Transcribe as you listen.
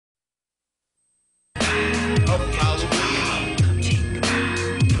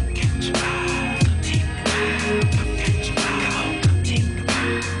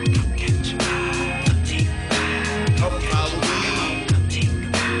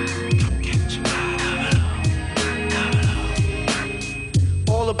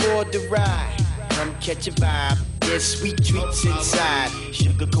All aboard the ride, come catch a vibe. There's sweet treats inside,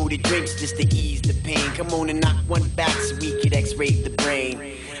 sugar-coated drinks just to ease the pain. Come on and knock one back so we could x-ray the brain.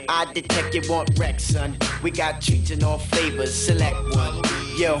 I detect you want wreck, son. We got treats in all flavors, select one.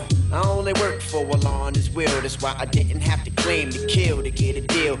 Yo, I only work for a law on his will. That's why I didn't have to claim to kill to get a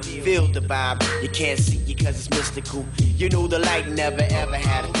deal. Feel the vibe, you can't see it cause it's mystical. You know the light never ever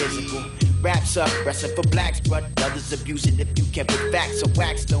had a physical. Raps up, wrestling for blacks, but others abuse it. If you can't put facts, so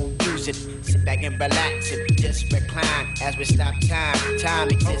wax, don't use it. Sit back and relax and just recline as we stop time. Time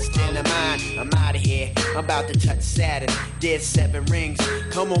exists in the mind. I'm out of here, I'm about to touch Saturn. There's 7 rings,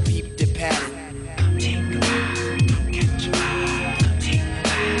 come on, peep the pattern.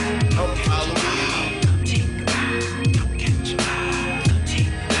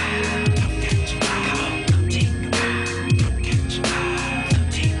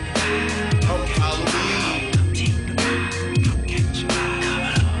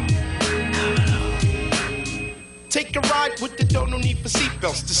 Take a ride with the dough, no need for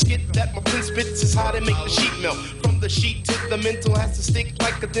seatbelts. The skit that my pen spits is how they make the sheet melt. From the sheet to the mental has to stick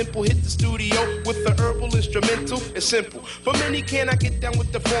like a dimple. Hit the studio with the herbal instrumental. It's simple. For many, can I get down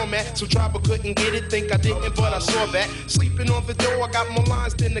with the format? So Tribal couldn't get it, think I didn't, but I saw that. Sleeping on the dough, I got more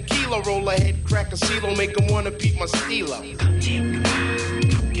lines than a kilo. Roll ahead, crack a CeeLo, make them wanna peep my stilo.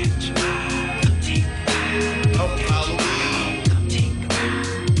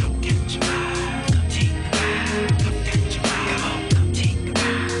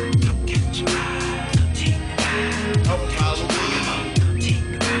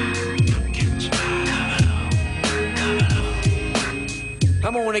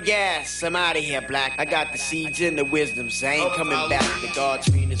 I'm on the gas, I'm out of here, black. I got the seeds and the wisdoms, I ain't coming back. The guard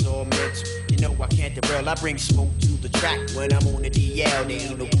train is all mental. You know I can't derail, I bring smoke to the track. When I'm on the DL, there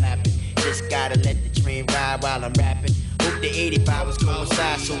ain't no clapping. Just gotta let the train ride while I'm rapping. Hope the 85 is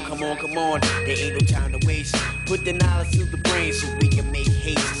coincide, so come on. There ain't no time to waste. Put the knowledge to the brain so we can make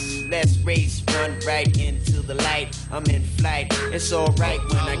haste. Let's race, run right into the light. I'm in flight, it's alright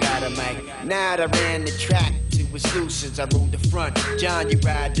when I got a mic. Now that I ran the track to its loose since I rode the front. John, you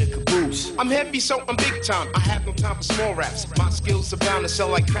ride the caboose. I'm heavy, so I'm big time. I have no time for small raps. My skills are bound to sell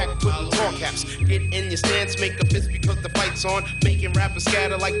like crack, putting tall caps. Get in your stance, make a fist because the fight's on. Making rappers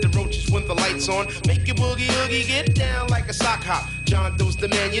scatter like the roaches when the light's on. Make your boogie oogie get down like a sock hop. John Doe's the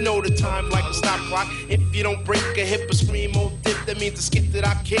man, you know the time like a stop clock. If you don't break a hip or scream or dip, that means the skip that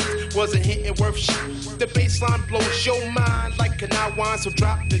I kicked wasn't hitting worth shit. The baseline blows your mind like canal wine, so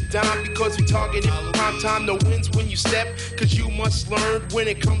drop the dime because we target it for prime time. No wins when you step, cause you must learn. When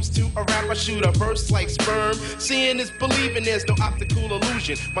it comes to a rap, I shoot a verse like sperm. Seeing is believing, there's no optical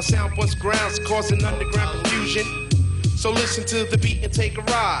illusion. My sound busts grounds, causing underground confusion. So listen to the beat and take a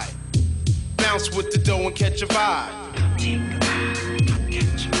ride. Bounce with the dough and catch a vibe.